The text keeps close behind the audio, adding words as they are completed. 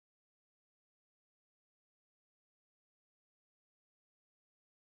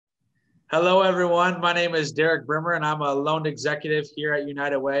Hello, everyone. My name is Derek Brimmer, and I'm a loan executive here at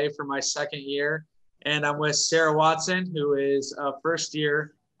United Way for my second year. And I'm with Sarah Watson, who is a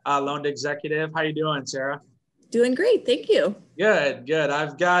first-year loan executive. How you doing, Sarah? Doing great. Thank you. Good, good.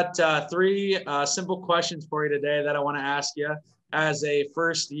 I've got three simple questions for you today that I want to ask you as a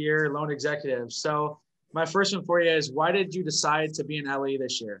first-year loan executive. So my first one for you is, why did you decide to be an LE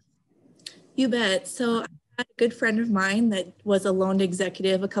this year? You bet. So I had a good friend of mine that was a loan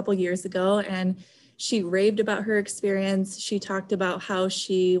executive a couple years ago, and she raved about her experience. She talked about how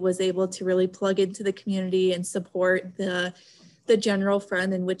she was able to really plug into the community and support the general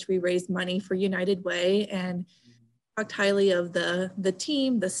fund in which we raise money for United Way, and talked highly of the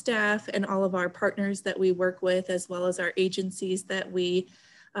team, the staff, and all of our partners that we work with, as well as our agencies that we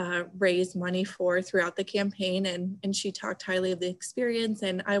raise money for throughout the campaign. And she talked highly of the experience,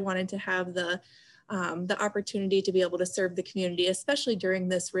 and I wanted to have the opportunity to be able to serve the community, especially during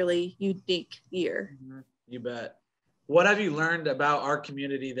this really unique year. You bet. What have you learned about our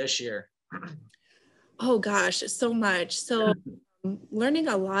community this year? Oh gosh, so much. So learning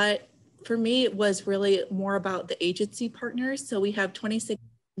a lot for me was really more about the agency partners. So we have 26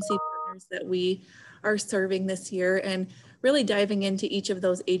 agency partners that we are serving this year, and really diving into each of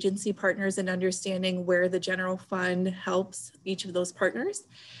those agency partners and understanding where the general fund helps each of those partners.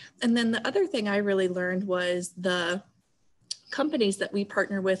 And then the other thing I really learned was the companies that we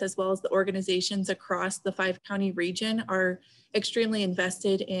partner with, as well as the organizations across the 5-county region, are extremely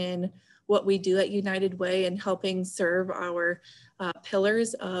invested in what we do at United Way and helping serve our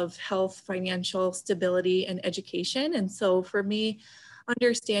pillars of health, financial stability, and education. And so for me,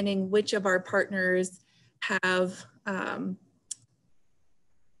 understanding which of our partners have, what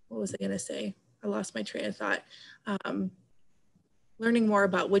was I going to say? I lost my train of thought. Learning more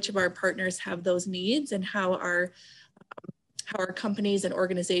about which of our partners have those needs and how our companies and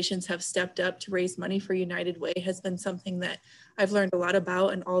organizations have stepped up to raise money for United Way has been something that I've learned a lot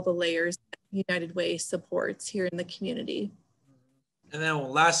about, and all the layers that United Way supports here in the community. And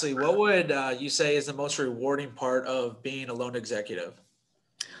then lastly, what would you say is the most rewarding part of being a loan executive?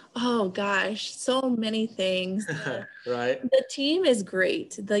 Oh gosh, so many things. Right. The team is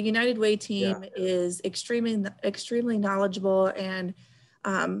great. The United Way team is extremely knowledgeable, and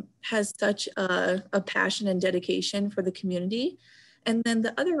has such a passion and dedication for the community. And then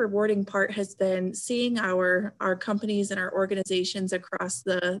the other rewarding part has been seeing our companies and our organizations across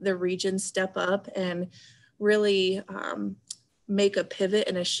the region step up and really make a pivot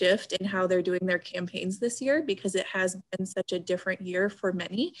and a shift in how they're doing their campaigns this year, because it has been such a different year for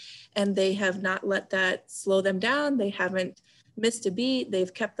many, and they have not let that slow them down. They haven't missed a beat.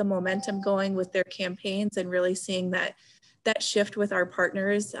 They've kept the momentum going with their campaigns, and really seeing that shift with our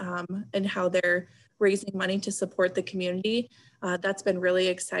partners and how they're raising money to support the community. That's been really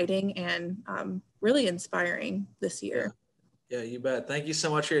exciting and really inspiring this year. Yeah, you bet. Thank you so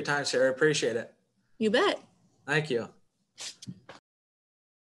much for your time, Sarah. I appreciate it. You bet. Thank you.